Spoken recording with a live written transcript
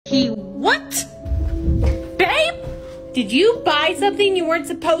What? Babe? Did you buy something you weren't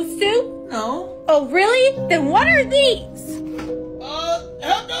supposed to? No. Oh, really? Then what are these?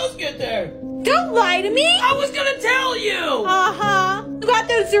 How'd those get there? Don't lie to me! I was gonna tell you! Uh-huh. You got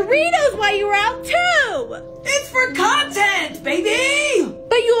those Doritos while you were out, too! It's for content, baby!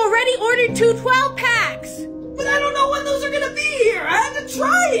 But you already ordered 2 12-packs! But I don't know when those are gonna be here! I have to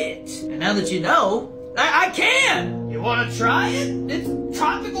try it! And now that you know, I can! You wanna try it? It's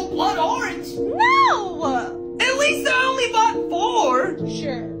tropical blood orange! No! At least I only bought 4!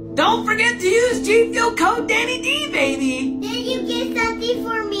 Sure. Don't forget to use G Fuel code Danny D, baby! Did you get something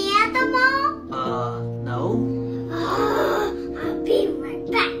for me at the mall? No. I'll be right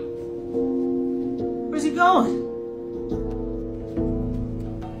back. Where's he going?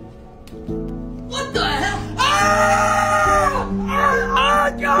 What the hell? Ah! Ah!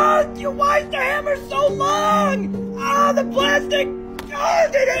 God! You why is the hammer so long? Ah, the plastic! Ah,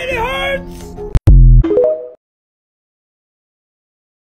 did it hurt?